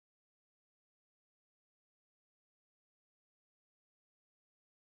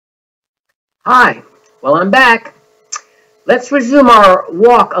Hi, well, I'm back. Let's resume our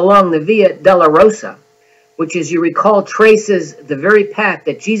walk along the Via Dolorosa, which, as you recall, traces the very path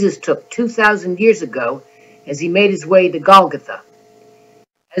that Jesus took 2,000 years ago as he made his way to Golgotha.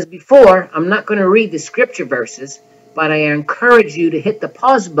 As before, I'm not going to read the scripture verses, but I encourage you to hit the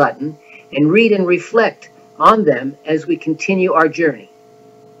pause button and read and reflect on them as we continue our journey.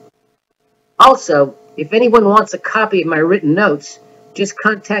 Also, if anyone wants a copy of my written notes, just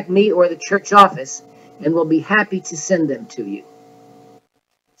contact me or the church office, and we'll be happy to send them to you.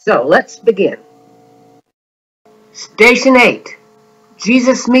 So, let's begin. Station 8.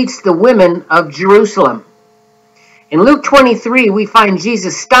 Jesus meets the women of Jerusalem. In Luke 23, we find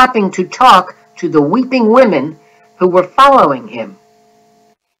Jesus stopping to talk to the weeping women who were following him.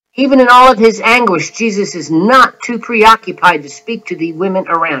 Even in all of his anguish, Jesus is not too preoccupied to speak to the women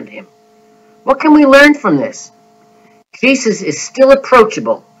around him. What can we learn from this? Jesus is still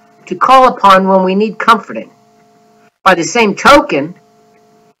approachable to call upon when we need comforting. By the same token,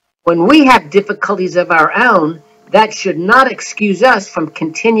 when we have difficulties of our own, that should not excuse us from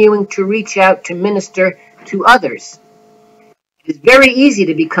continuing to reach out to minister to others. It is very easy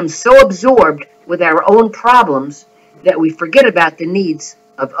to become so absorbed with our own problems that we forget about the needs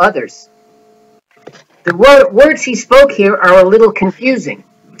of others. The words he spoke here are a little confusing.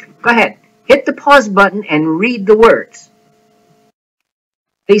 Go ahead, hit the pause button and read the words.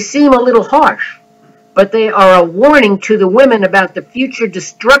 They seem a little harsh, but they are a warning to the women about the future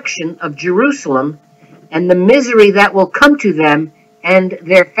destruction of Jerusalem and the misery that will come to them and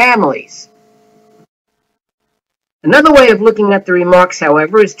their families. Another way of looking at the remarks,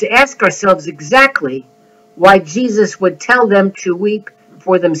 however, is to ask ourselves exactly why Jesus would tell them to weep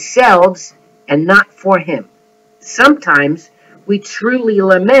for themselves and not for him. Sometimes we truly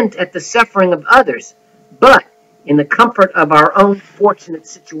lament at the suffering of others, but in the comfort of our own fortunate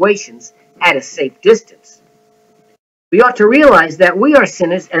situations at a safe distance. We ought to realize that we are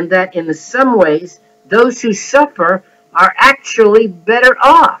sinners and that in some ways those who suffer are actually better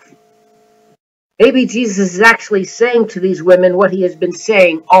off. Maybe Jesus is actually saying to these women what he has been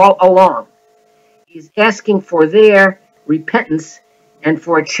saying all along. He's asking for their repentance and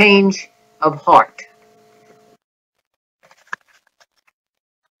for a change of heart.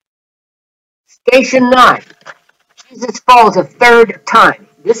 Station 9. Jesus falls a third time.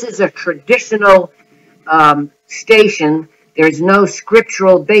 This is a traditional station. There's no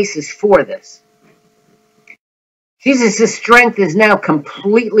scriptural basis for this. Jesus' strength is now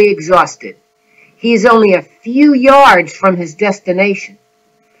completely exhausted. He is only a few yards from his destination.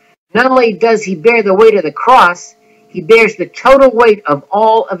 Not only does he bear the weight of the cross, he bears the total weight of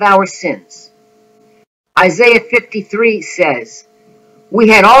all of our sins. Isaiah 53 says, "We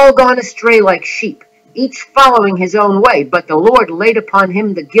had all gone astray like sheep, each following his own way, but the Lord laid upon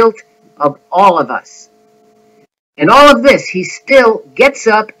him the guilt of all of us." In all of this, he still gets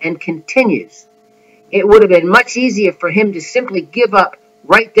up and continues. It would have been much easier for him to simply give up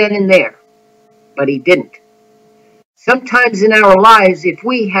right then and there, but he didn't. Sometimes in our lives, if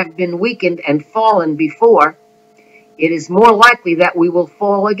we have been weakened and fallen before, it is more likely that we will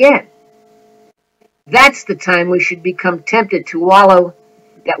fall again. That's the time we should become tempted to wallow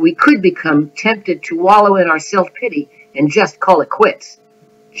in our self-pity and just call it quits.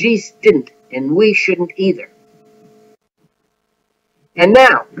 Jesus didn't, and we shouldn't either. And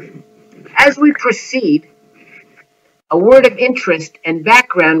now, as we proceed, a word of interest and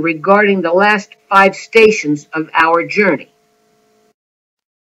background regarding the last 5 stations of our journey.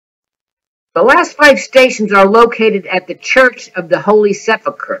 The last 5 stations are located at the Church of the Holy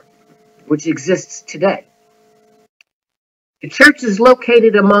Sepulchre, which exists today. The church is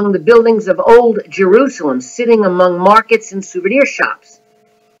located among the buildings of Old Jerusalem, sitting among markets and souvenir shops.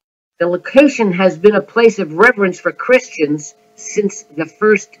 The location has been a place of reverence for Christians since the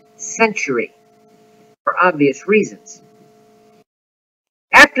 1st century, for obvious reasons.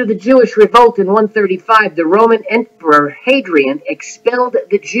 After the Jewish revolt in 135, the Roman Emperor Hadrian expelled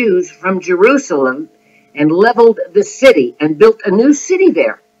the Jews from Jerusalem and leveled the city and built a new city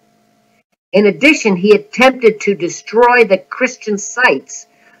there. In addition, he attempted to destroy the Christian sites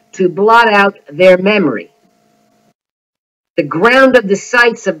to blot out their memory. The ground of the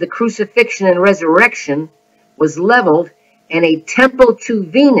sites of the crucifixion and resurrection was leveled, and a temple to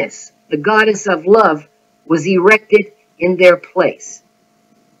Venus, the goddess of love, was erected in their place.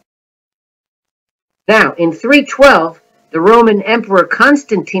 Now, in 312, the Roman Emperor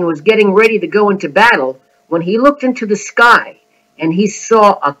Constantine was getting ready to go into battle when he looked into the sky and he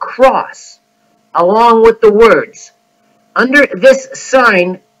saw a cross along with the words, "Under this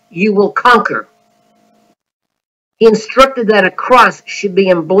sign you will conquer." He instructed that a cross should be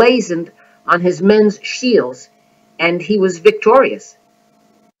emblazoned on his men's shields, and he was victorious.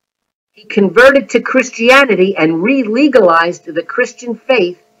 He converted to Christianity and re-legalized the Christian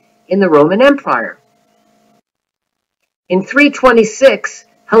faith in the Roman Empire. In 326,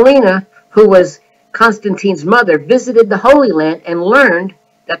 Helena, who was Constantine's mother, visited the Holy Land and learned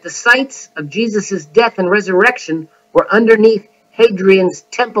that the sites of Jesus' death and resurrection were underneath Hadrian's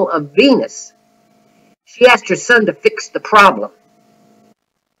temple of Venus. She asked her son to fix the problem.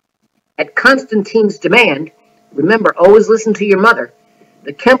 At Constantine's demand, remember, always listen to your mother,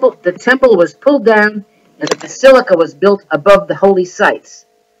 the temple was pulled down and the basilica was built above the holy sites.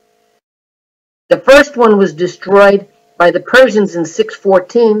 The first one was destroyed by the Persians in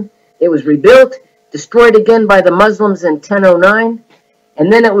 614. It was rebuilt, destroyed again by the Muslims in 1009,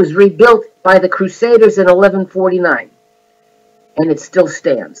 and then it was rebuilt by the Crusaders in 1149. And it still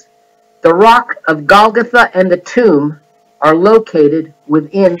stands. The rock of Golgotha and the tomb are located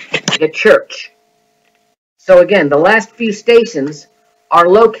within the church. So again, the last few stations are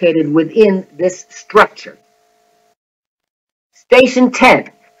located within this structure. Station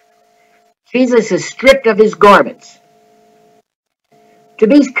 10. Jesus is stripped of his garments. To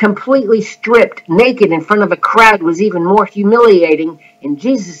be completely stripped naked in front of a crowd was even more humiliating in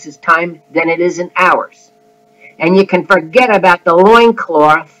Jesus' time than it is in ours. And you can forget about the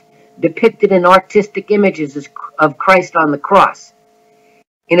loincloth depicted in artistic images of Christ on the cross.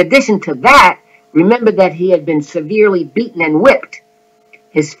 In addition to that, remember that he had been severely beaten and whipped.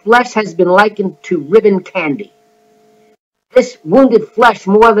 His flesh has been likened to ribbon candy. This wounded flesh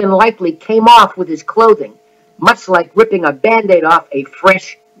more than likely came off with his clothing, much like ripping a Band-Aid off a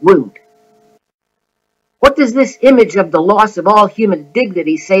fresh wound. What does this image of the loss of all human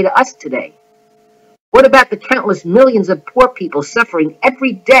dignity say to us today? What about the countless millions of poor people suffering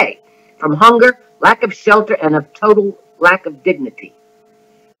every day from hunger, lack of shelter, and a total lack of dignity?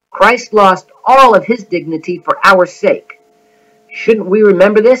 Christ lost all of his dignity for our sake. Shouldn't we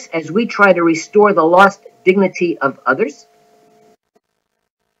remember this as we try to restore the lost dignity of others?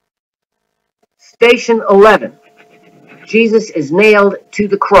 Station 11. Jesus is nailed to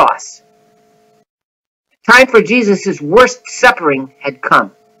the cross. The time for Jesus' worst suffering had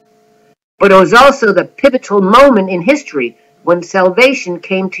come. But it was also the pivotal moment in history when salvation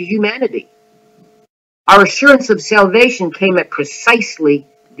came to humanity. Our assurance of salvation came at precisely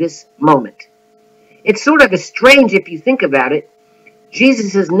this moment. It's sort of strange if you think about it.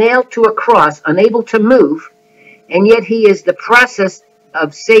 Jesus is nailed to a cross, unable to move, and yet he is the process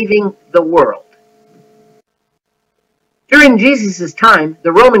of saving the world. During Jesus' time,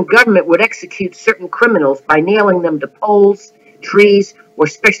 the Roman government would execute certain criminals by nailing them to poles, trees, or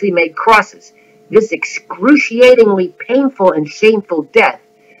specially made crosses. This excruciatingly painful and shameful death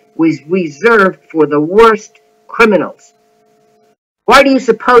was reserved for the worst criminals. Why do you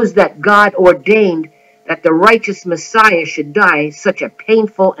suppose that God ordained that the righteous Messiah should die such a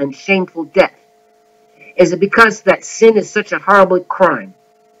painful and shameful death? Is it because that sin is such a horrible crime?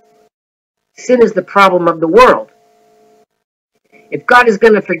 Sin is the problem of the world. If God is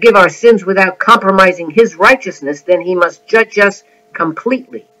going to forgive our sins without compromising his righteousness, then he must judge us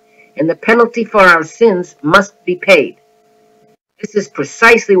completely, and the penalty for our sins must be paid. This is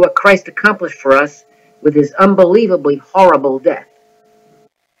precisely what Christ accomplished for us with his unbelievably horrible death.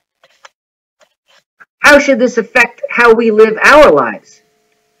 How should this affect how we live our lives?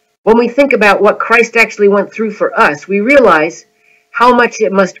 When we think about what Christ actually went through for us, we realize how much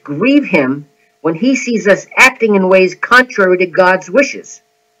it must grieve him when he sees us acting in ways contrary to God's wishes.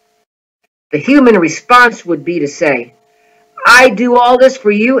 The human response would be to say, I do all this for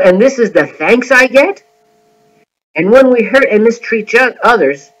you, and this is the thanks I get? And when we hurt and mistreat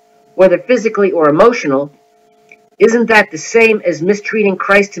others, whether physically or emotional, isn't that the same as mistreating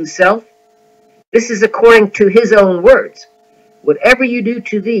Christ himself? This is according to his own words. Whatever you do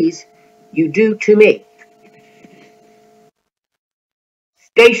to these, you do to me.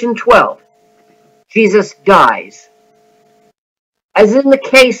 Station 12. Jesus dies. As in the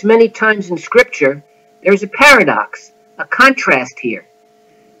case many times in Scripture, there's a paradox, a contrast here.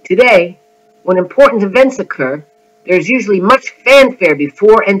 Today, when important events occur, there's usually much fanfare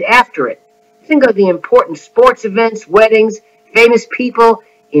before and after it. Think of the important sports events, weddings, famous people,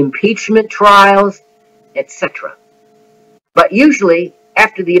 impeachment trials, etc. But usually,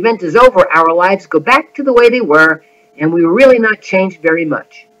 after the event is over, our lives go back to the way they were, and we were really not changed very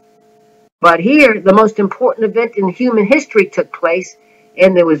much. But here, the most important event in human history took place,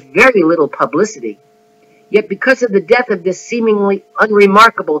 and there was very little publicity. Yet because of the death of this seemingly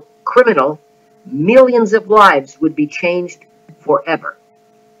unremarkable criminal, millions of lives would be changed forever.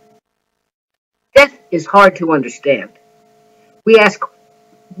 Death is hard to understand. We ask,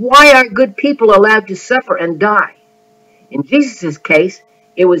 Why are good people allowed to suffer and die? In Jesus' case,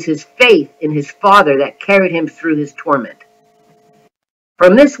 it was his faith in his Father that carried him through his torment.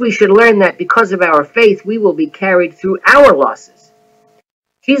 From this, we should learn that because of our faith, we will be carried through our losses.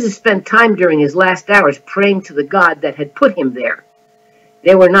 Jesus spent time during his last hours praying to the God that had put him there.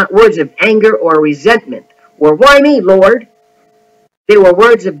 They were not words of anger or resentment, or "Why me, Lord?" They were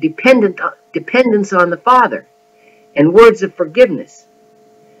words of dependence on the Father, and words of forgiveness.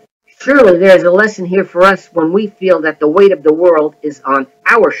 Surely there is a lesson here for us when we feel that the weight of the world is on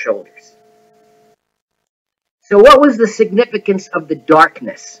our shoulders. So what was the significance of the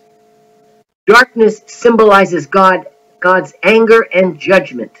darkness? Darkness symbolizes God's anger and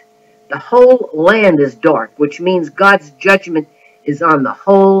judgment. The whole land is dark, which means God's judgment is on the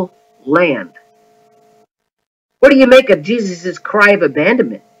whole land. What do you make of Jesus' cry of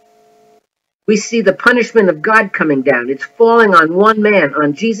abandonment? We see the punishment of God coming down. It's falling on one man,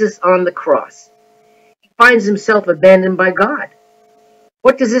 on Jesus on the cross. He finds himself abandoned by God.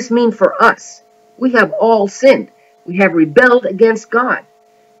 What does this mean for us? We have all sinned. We have rebelled against God.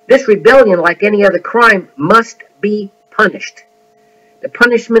 This rebellion, like any other crime, must be punished. The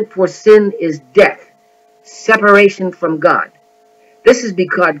punishment for sin is death, separation from God. This is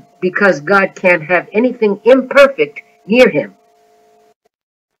because God can't have anything imperfect near him.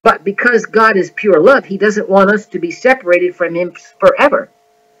 But because God is pure love, he doesn't want us to be separated from him forever.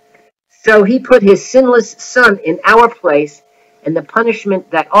 So he put his sinless Son in our place, and the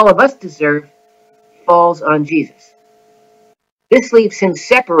punishment that all of us deserve falls on Jesus. This leaves him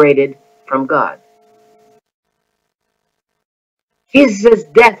separated from God. Jesus'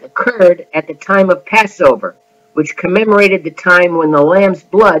 death occurred at the time of Passover, which commemorated the time when the lamb's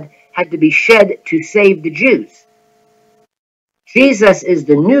blood had to be shed to save the Jews. Jesus is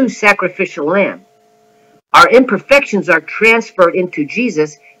the new sacrificial lamb. Our imperfections are transferred into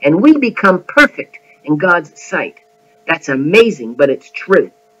Jesus, and we become perfect in God's sight. That's amazing, but it's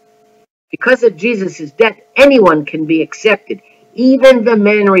true. Because of Jesus' death, anyone can be accepted, even the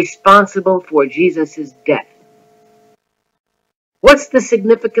men responsible for Jesus' death. What's the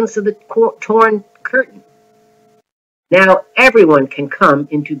significance of the torn curtain? Now everyone can come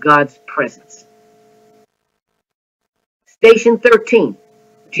into God's presence. Station 13.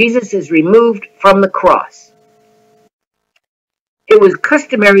 Jesus is removed from the cross. It was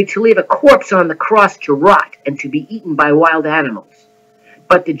customary to leave a corpse on the cross to rot and to be eaten by wild animals.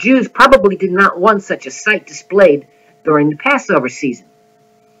 But the Jews probably did not want such a sight displayed during the Passover season.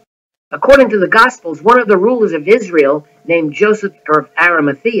 According to the Gospels, one of the rulers of Israel, named Joseph of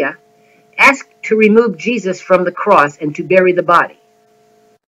Arimathea, asked to remove Jesus from the cross and to bury the body.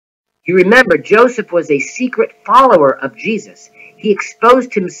 You remember, Joseph was a secret follower of Jesus. He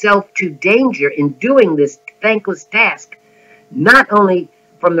exposed himself to danger in doing this thankless task, not only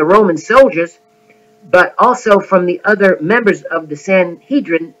from the Roman soldiers, but also from the other members of the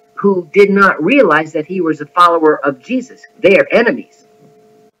Sanhedrin who did not realize that he was a follower of Jesus, their enemies.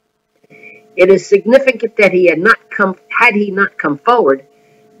 It is significant that had he not come forward,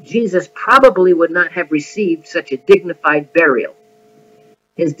 Jesus probably would not have received such a dignified burial.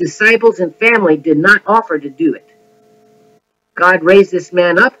 His disciples and family did not offer to do it. God raised this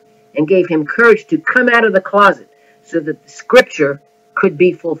man up and gave him courage to come out of the closet so that the scripture could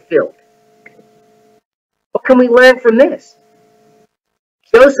be fulfilled. What can we learn from this?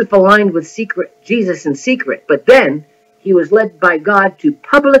 Joseph aligned with Jesus in secret, but then he was led by God to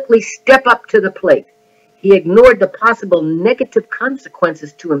publicly step up to the plate. He ignored the possible negative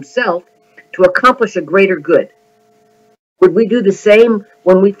consequences to himself to accomplish a greater good. Would we do the same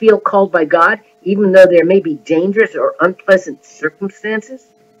when we feel called by God, even though there may be dangerous or unpleasant circumstances?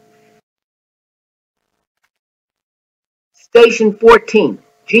 Station 14.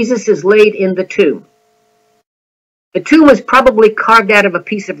 Jesus is laid in the tomb. The tomb was probably carved out of a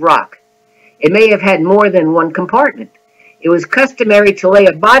piece of rock. It may have had more than one compartment. It was customary to lay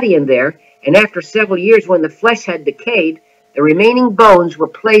a body in there, and after several years when the flesh had decayed, the remaining bones were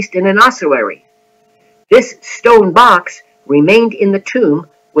placed in an ossuary. This stone box remained in the tomb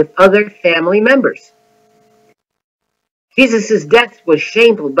with other family members. Jesus' death was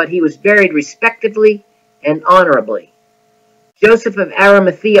shameful, but he was buried respectably and honorably. Joseph of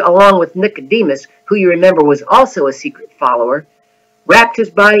Arimathea, along with Nicodemus, who you remember was also a secret follower, wrapped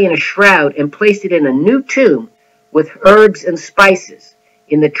his body in a shroud and placed it in a new tomb with herbs and spices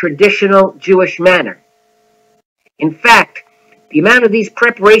in the traditional Jewish manner. In fact, the amount of these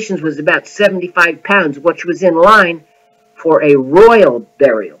preparations was about 75 pounds, which was in line for a royal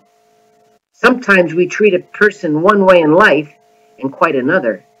burial. Sometimes we treat a person one way in life and quite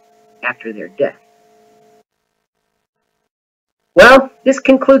another after their death. Well, this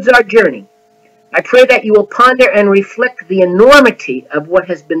concludes our journey. I pray that you will ponder and reflect the enormity of what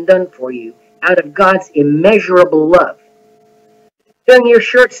has been done for you out of God's immeasurable love. During your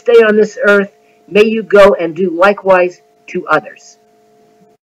short stay on this earth, may you go and do likewise to others.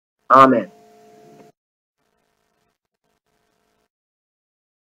 Amen.